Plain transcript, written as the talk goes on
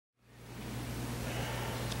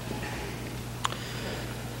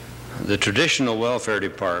The traditional welfare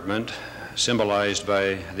department, symbolized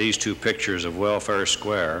by these two pictures of Welfare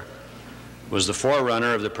Square, was the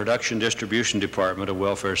forerunner of the production distribution department of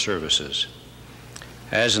welfare services.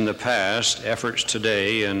 As in the past, efforts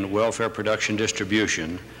today in welfare production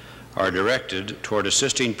distribution are directed toward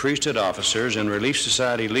assisting priesthood officers and Relief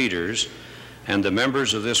Society leaders and the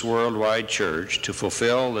members of this worldwide church to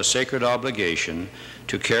fulfill the sacred obligation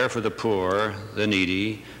to care for the poor, the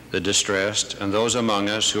needy, the distressed, and those among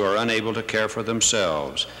us who are unable to care for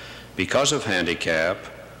themselves because of handicap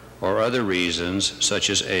or other reasons such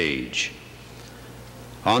as age.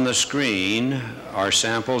 On the screen are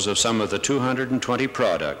samples of some of the 220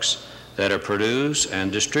 products that are produced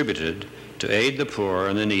and distributed to aid the poor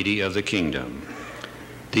and the needy of the kingdom.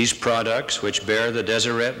 These products, which bear the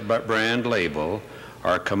Deseret brand label,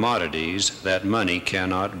 are commodities that money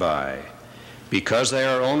cannot buy, because they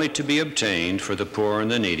are only to be obtained for the poor and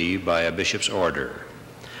the needy by a bishop's order.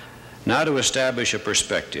 Now, to establish a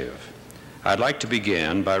perspective, I'd like to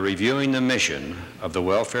begin by reviewing the mission of the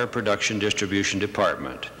Welfare Production Distribution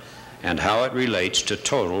Department and how it relates to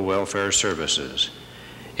total welfare services.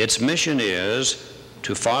 Its mission is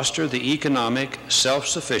to foster the economic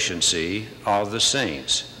self-sufficiency of the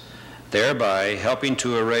saints, thereby helping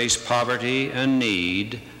to erase poverty and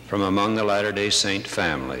need from among the Latter-day Saint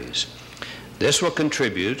families. This will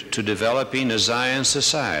contribute to developing a Zion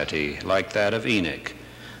society like that of Enoch.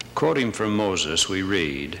 Quoting from Moses, we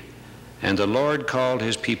read, "And the Lord called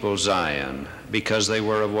his people Zion, because they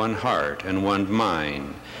were of one heart and one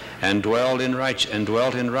mind, and dwelt in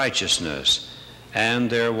righteousness, and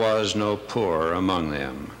there was no poor among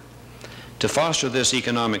them." To foster this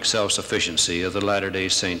economic self-sufficiency of the Latter-day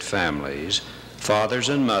Saint families, fathers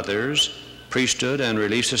and mothers, priesthood and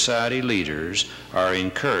Relief Society leaders are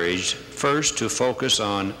encouraged first to focus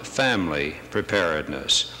on family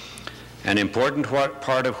preparedness, an important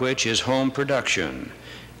part of which is home production,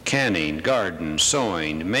 canning, garden,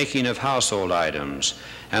 sewing, making of household items,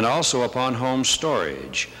 and also upon home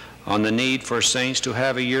storage, on the need for saints to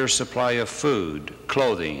have a year's supply of food,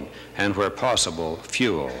 clothing, and where possible,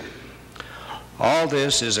 fuel. All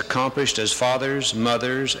this is accomplished as fathers,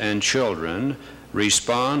 mothers, and children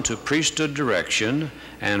respond to priesthood direction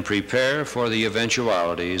and prepare for the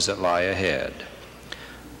eventualities that lie ahead.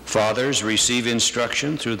 Fathers receive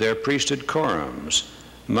instruction through their priesthood quorums,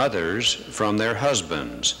 mothers from their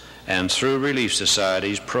husbands, and through Relief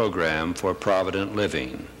Society's program for provident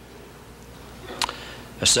living.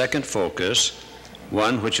 A second focus,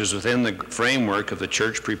 one which is within the framework of the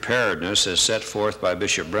church preparedness as set forth by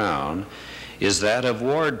Bishop Brown, is that of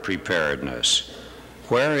ward preparedness,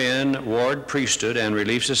 wherein ward priesthood and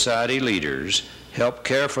Relief Society leaders help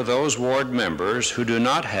care for those ward members who do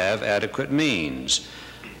not have adequate means.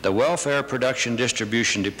 The Welfare Production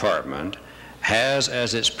Distribution Department has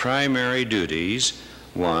as its primary duties,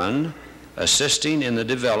 1, assisting in the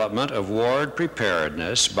development of ward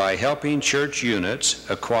preparedness by helping church units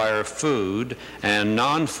acquire food and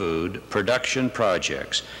non-food production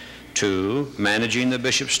projects, 2, managing the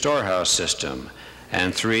bishop's storehouse system,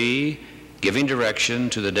 and 3, giving direction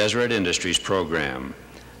to the Deseret Industries program,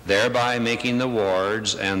 thereby making the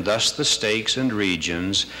wards and thus the stakes and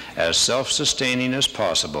regions as self-sustaining as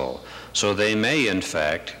possible, so they may in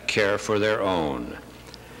fact care for their own.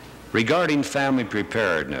 Regarding family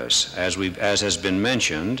preparedness, as has been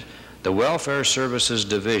mentioned, the Welfare Services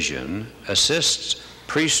Division assists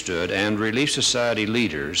priesthood and Relief Society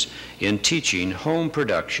leaders in teaching home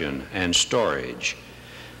production and storage.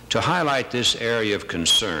 To highlight this area of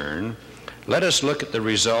concern, let us look at the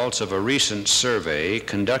results of a recent survey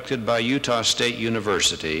conducted by Utah State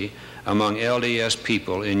University among LDS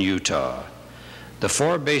people in Utah. The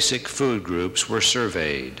 4 basic food groups were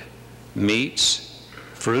surveyed: meats,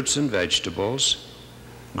 fruits and vegetables,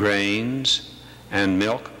 grains, and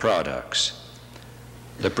milk products.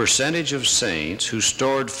 The percentage of saints who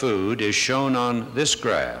stored food is shown on this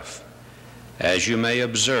graph. As you may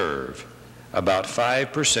observe, about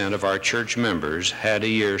 5% of our church members had a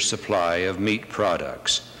year's supply of meat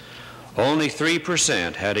products. Only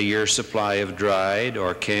 3% had a year's supply of dried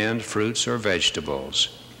or canned fruits or vegetables.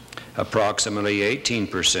 Approximately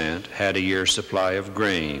 18% had a year's supply of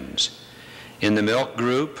grains. In the milk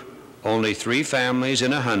group, only 3 families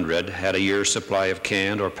in 100 had a year's supply of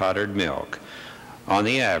canned or powdered milk. On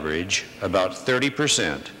the average, about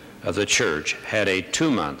 30% of the church had a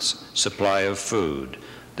 2 months supply of food.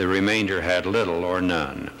 The remainder had little or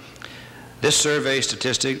none. These survey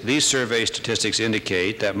statistics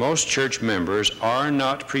indicate that most church members are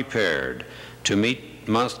not prepared to meet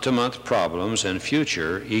month-to-month problems and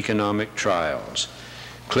future economic trials.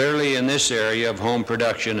 Clearly, in this area of home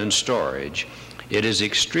production and storage, it is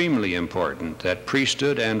extremely important that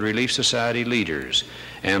priesthood and Relief Society leaders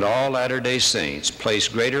and all Latter-day Saints place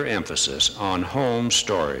greater emphasis on home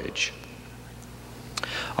storage,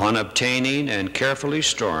 on obtaining and carefully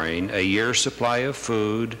storing a year's supply of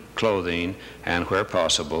food, clothing, and, where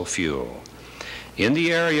possible, fuel. In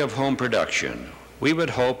the area of home production, we would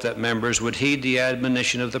hope that members would heed the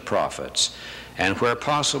admonition of the prophets and, where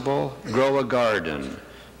possible, grow a garden,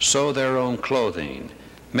 sew their own clothing,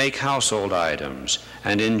 make household items,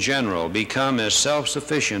 and in general become as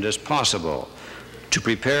self-sufficient as possible to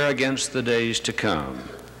prepare against the days to come.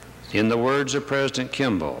 In the words of President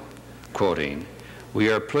Kimball, quoting, "We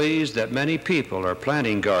are pleased that many people are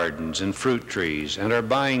planting gardens and fruit trees and are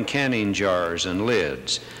buying canning jars and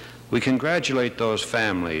lids. We congratulate those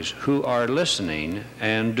families who are listening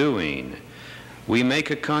and doing. We make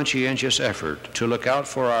a conscientious effort to look out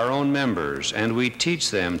for our own members, and we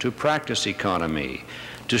teach them to practice economy,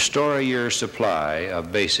 to store a year's supply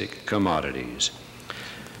of basic commodities."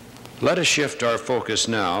 Let us shift our focus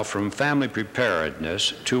now from family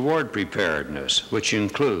preparedness to ward preparedness, which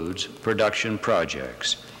includes production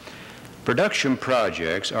projects. Production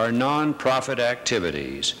projects are non-profit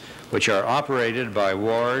activities which are operated by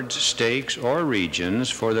wards, stakes, or regions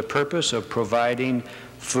for the purpose of providing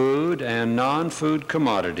food and non-food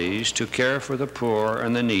commodities to care for the poor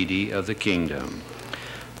and the needy of the kingdom.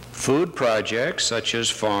 Food projects such as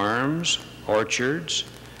farms, orchards,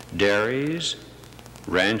 dairies,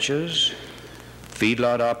 ranches,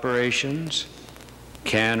 feedlot operations,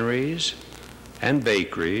 canneries, and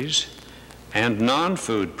bakeries, and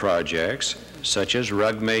non-food projects such as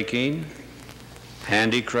rug making,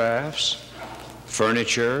 handicrafts,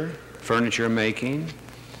 furniture making,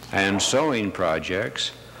 and sewing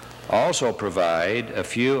projects also provide a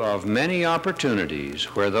few of many opportunities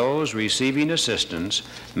where those receiving assistance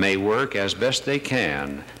may work as best they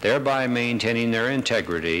can, thereby maintaining their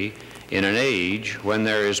integrity in an age when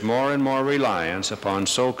there is more and more reliance upon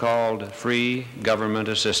so-called free government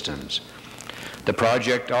assistance. The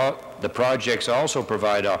projects also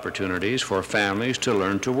provide opportunities for families to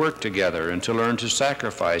learn to work together and to learn to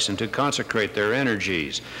sacrifice and to consecrate their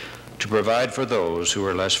energies to provide for those who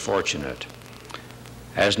are less fortunate.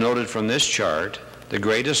 As noted from this chart, the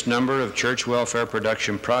greatest number of church welfare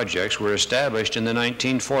production projects were established in the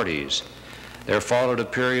 1940s. There followed a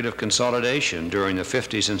period of consolidation during the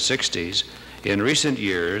 50s and 60s. In recent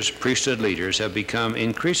years, priesthood leaders have become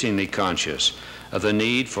increasingly conscious of the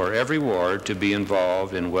need for every ward to be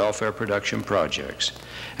involved in welfare production projects.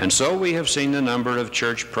 And so we have seen the number of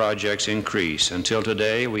church projects increase. Until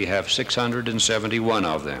today, we have 671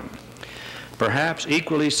 of them. Perhaps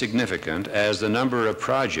equally significant as the number of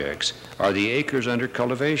projects are the acres under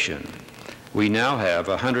cultivation. We now have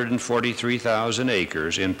 143,000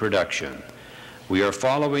 acres in production. We are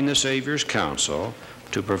following the Savior's counsel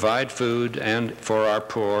to provide food and for our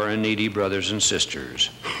poor and needy brothers and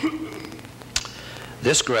sisters.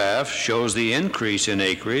 This graph shows the increase in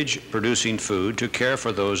acreage producing food to care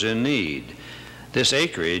for those in need. This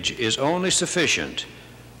acreage is only sufficient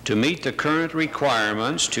to meet the current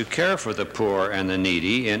requirements to care for the poor and the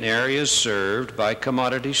needy in areas served by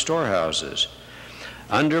commodity storehouses.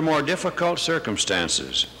 Under more difficult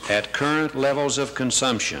circumstances, at current levels of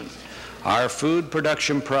consumption, our food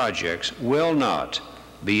production projects will not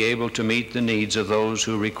be able to meet the needs of those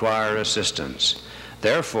who require assistance.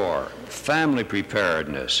 Therefore, family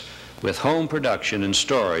preparedness with home production and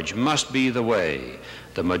storage must be the way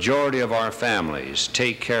the majority of our families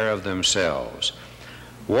take care of themselves.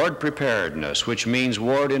 Ward preparedness, which means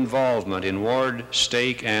ward involvement in ward,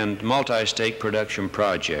 stake, and multi-stake production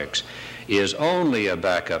projects, is only a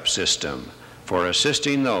backup system for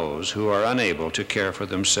assisting those who are unable to care for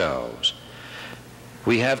themselves.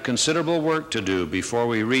 We have considerable work to do before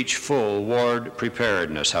we reach full ward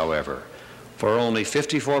preparedness, however, for only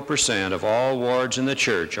 54% of all wards in the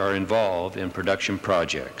church are involved in production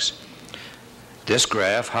projects. This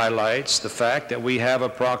graph highlights the fact that we have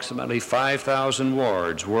approximately 5,000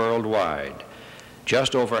 wards worldwide.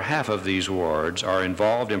 Just over half of these wards are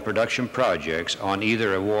involved in production projects on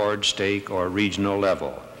either a ward, stake, or regional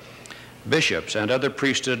level. Bishops and other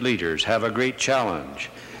priesthood leaders have a great challenge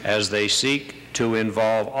as they seek to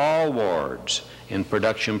involve all wards in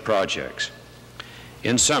production projects.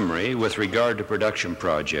 In summary, with regard to production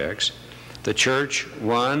projects, the church,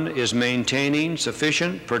 1, is maintaining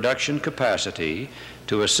sufficient production capacity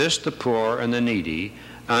to assist the poor and the needy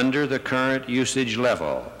under the current usage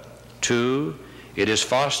level. 2, it is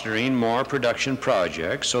fostering more production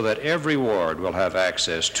projects so that every ward will have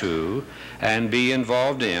access to and be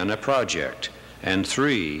involved in a project. And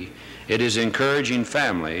 3, It is encouraging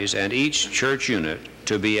families and each church unit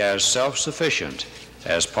to be as self-sufficient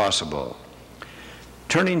as possible.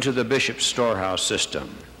 Turning to the bishop's storehouse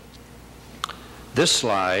system. This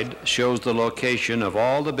slide shows the location of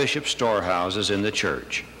all the bishop's storehouses in the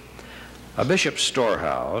church. A bishop's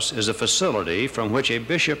storehouse is a facility from which a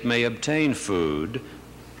bishop may obtain food,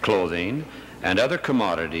 clothing, and other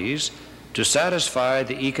commodities to satisfy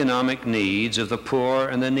the economic needs of the poor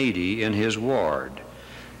and the needy in his ward.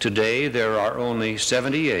 Today, there are only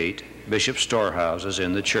 78 bishop storehouses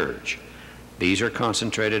in the church. These are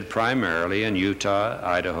concentrated primarily in Utah,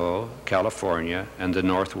 Idaho, California, and the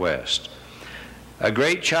Northwest. A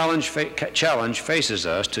great challenge faces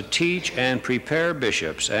us to teach and prepare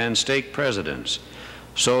bishops and stake presidents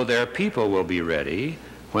so their people will be ready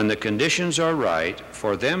when the conditions are right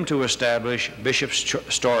for them to establish bishop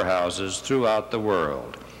storehouses throughout the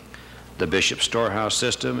world. The bishop storehouse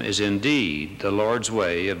system is indeed the Lord's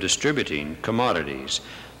way of distributing commodities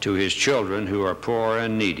to his children who are poor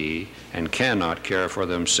and needy and cannot care for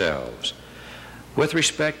themselves. With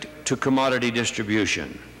respect to commodity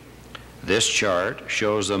distribution, this chart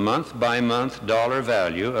shows the month-by-month dollar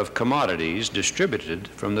value of commodities distributed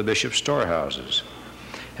from the bishop storehouses.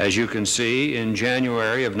 As you can see, in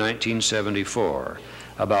January of 1974,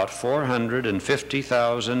 about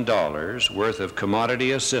 $450,000 worth of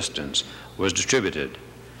commodity assistance was distributed.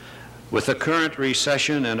 With the current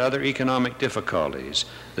recession and other economic difficulties,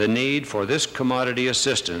 the need for this commodity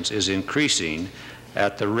assistance is increasing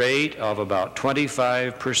at the rate of about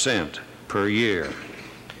 25% per year.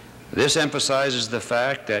 This emphasizes the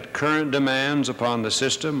fact that current demands upon the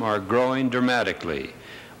system are growing dramatically.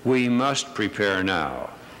 We must prepare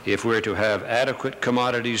now if we're to have adequate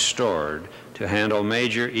commodities stored to handle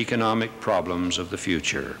major economic problems of the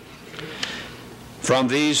future. From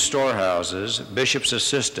these storehouses, bishops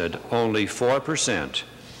assisted only 4%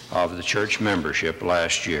 of the church membership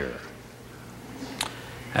last year.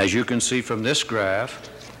 As you can see from this graph,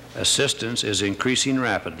 assistance is increasing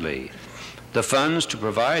rapidly. The funds to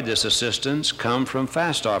provide this assistance come from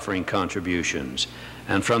fast offering contributions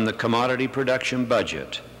and from the commodity production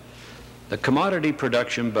budget. The commodity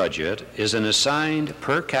production budget is an assigned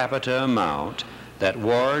per capita amount that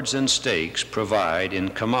wards and stakes provide in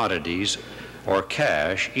commodities or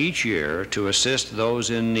cash each year to assist those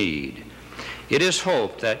in need. It is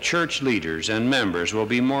hoped that church leaders and members will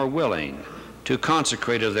be more willing to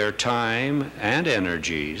consecrate of their time and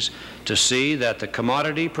energies to see that the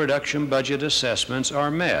commodity production budget assessments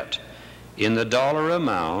are met in the dollar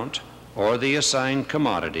amount or the assigned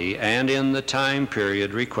commodity and in the time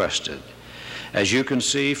period requested. As you can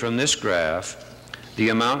see from this graph, the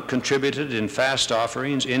amount contributed in fast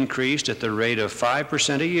offerings increased at the rate of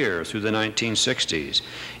 5% a year through the 1960s.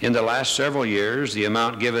 In the last several years, the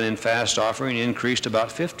amount given in fast offering increased about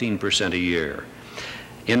 15% a year.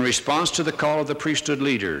 In response to the call of the priesthood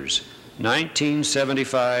leaders,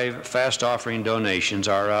 1975 fast offering donations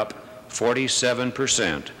are up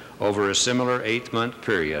 47% over a similar 8-month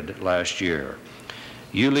period last year.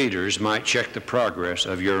 You leaders might check the progress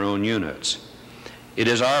of your own units. It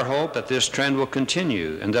is our hope that this trend will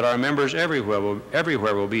continue and that our members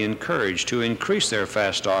everywhere will be encouraged to increase their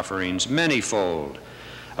fast offerings manyfold.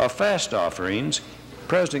 Of fast offerings,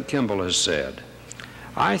 President Kimball has said,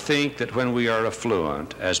 "I think that when we are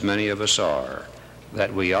affluent, as many of us are,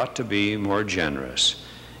 that we ought to be more generous.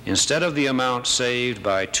 Instead of the amount saved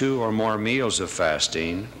by 2 or more meals of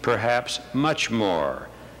fasting, perhaps much more,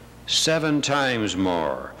 7 times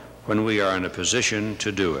more, when we are in a position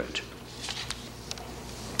to do it."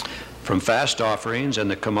 From fast offerings and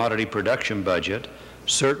the commodity production budget,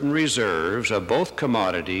 certain reserves of both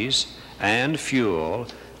commodities and fuel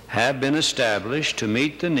have been established to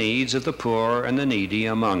meet the needs of the poor and the needy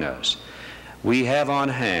among us. We have on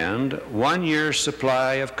hand 1 year's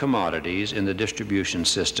supply of commodities in the distribution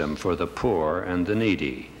system for the poor and the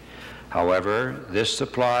needy. However, this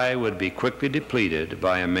supply would be quickly depleted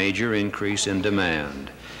by a major increase in demand.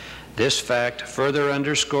 This fact further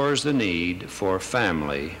underscores the need for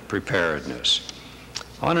family preparedness.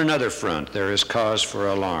 On another front, there is cause for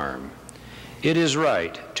alarm. It is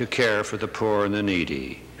right to care for the poor and the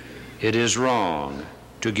needy. It is wrong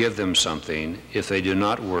to give them something if they do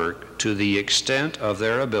not work to the extent of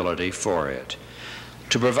their ability for it.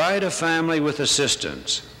 To provide a family with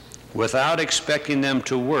assistance without expecting them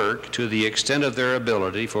to work to the extent of their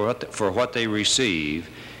ability for what they receive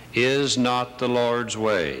is not the Lord's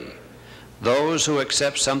way. Those who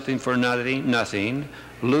accept something for nothing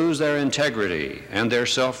lose their integrity and their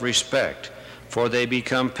self-respect, for they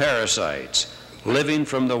become parasites, living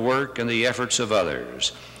from the work and the efforts of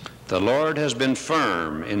others. The Lord has been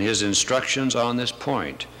firm in his instructions on this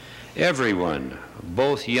point, Everyone,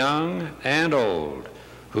 both young and old,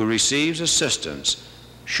 who receives assistance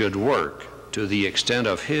should work to the extent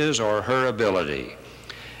of his or her ability.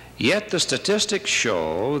 Yet the statistics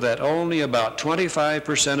show that only about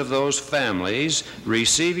 25% of those families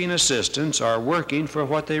receiving assistance are working for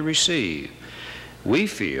what they receive. We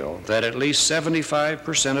feel that at least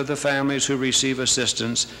 75% of the families who receive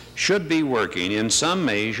assistance should be working in some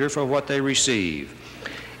measure for what they receive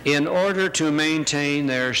in order to maintain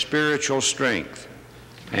their spiritual strength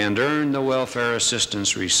and earn the welfare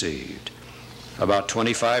assistance received. About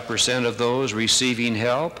 25% of those receiving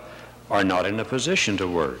help are not in a position to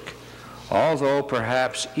work, although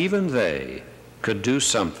perhaps even they could do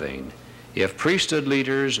something if priesthood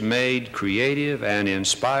leaders made creative and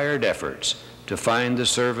inspired efforts to find the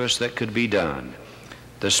service that could be done.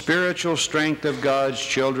 The spiritual strength of God's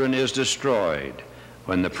children is destroyed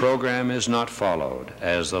when the program is not followed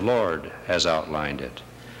as the Lord has outlined it.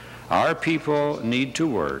 Our people need to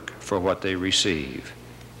work for what they receive.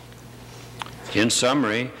 In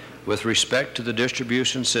summary, with respect to the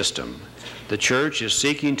distribution system, the church is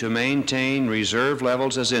seeking to maintain reserve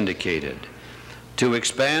levels as indicated, to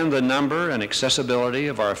expand the number and accessibility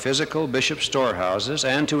of our physical bishop storehouses,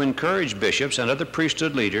 and to encourage bishops and other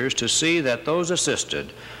priesthood leaders to see that those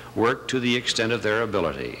assisted work to the extent of their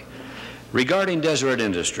ability. Regarding Deseret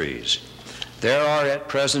Industries, there are at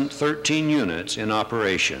present 13 units in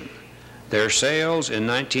operation. Their sales in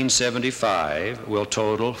 1975 will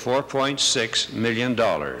total $4.6 million,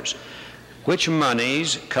 which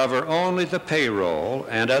monies cover only the payroll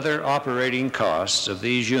and other operating costs of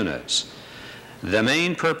these units. The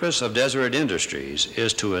main purpose of Deseret Industries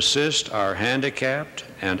is to assist our handicapped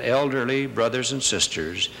and elderly brothers and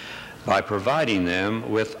sisters by providing them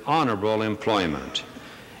with honorable employment.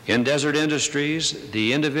 In Deseret Industries,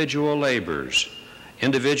 the individual's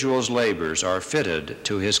labors are fitted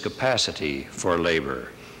to his capacity for labor.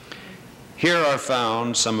 Here are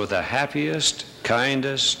found some of the happiest,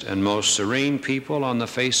 kindest, and most serene people on the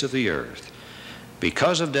face of the earth.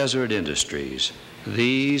 Because of Deseret Industries,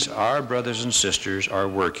 these, our brothers and sisters, are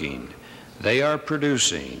working. They are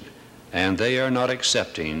producing, and they are not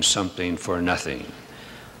accepting something for nothing.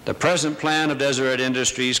 The present plan of Deseret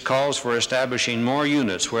Industries calls for establishing more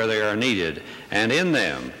units where they are needed, and in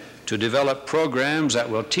them to develop programs that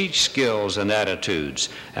will teach skills and attitudes,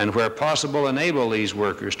 and where possible enable these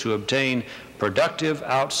workers to obtain productive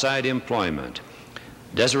outside employment.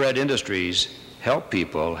 Deseret Industries help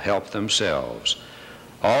people help themselves.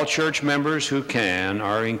 All church members who can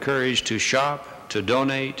are encouraged to shop, to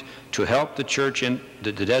donate, to help the church in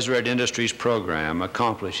the Deseret Industries program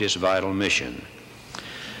accomplish its vital mission.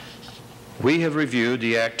 We have reviewed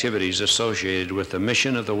the activities associated with the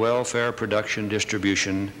mission of the welfare production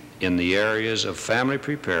distribution in the areas of family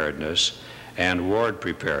preparedness and ward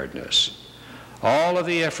preparedness. All of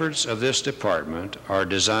the efforts of this department are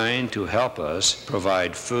designed to help us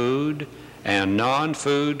provide food and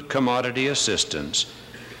non-food commodity assistance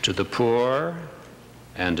to the poor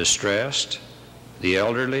and distressed, the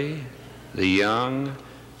elderly, the young,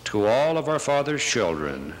 to all of our Father's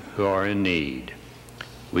children who are in need.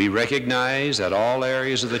 We recognize that all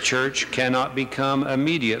areas of the church cannot become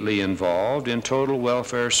immediately involved in total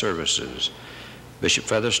welfare services. Bishop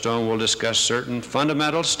Featherstone will discuss certain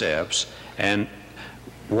fundamental steps and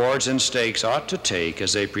wards and stakes ought to take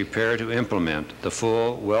as they prepare to implement the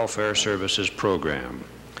full welfare services program.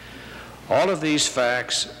 All of these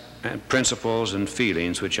facts and principles and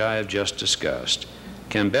feelings which I have just discussed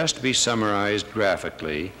can best be summarized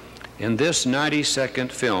graphically in this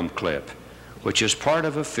 90-second film clip, which is part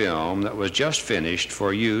of a film that was just finished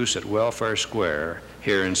for use at Welfare Square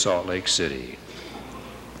here in Salt Lake City.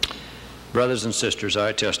 Brothers and sisters,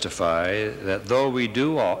 I testify that though we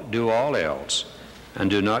do all else and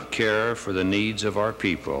do not care for the needs of our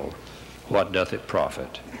people, what doth it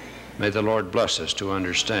profit? May the Lord bless us to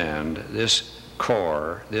understand this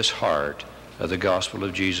core, this heart of the gospel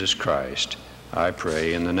of Jesus Christ. I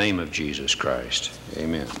pray in the name of Jesus Christ.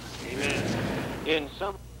 Amen. Amen. In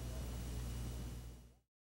some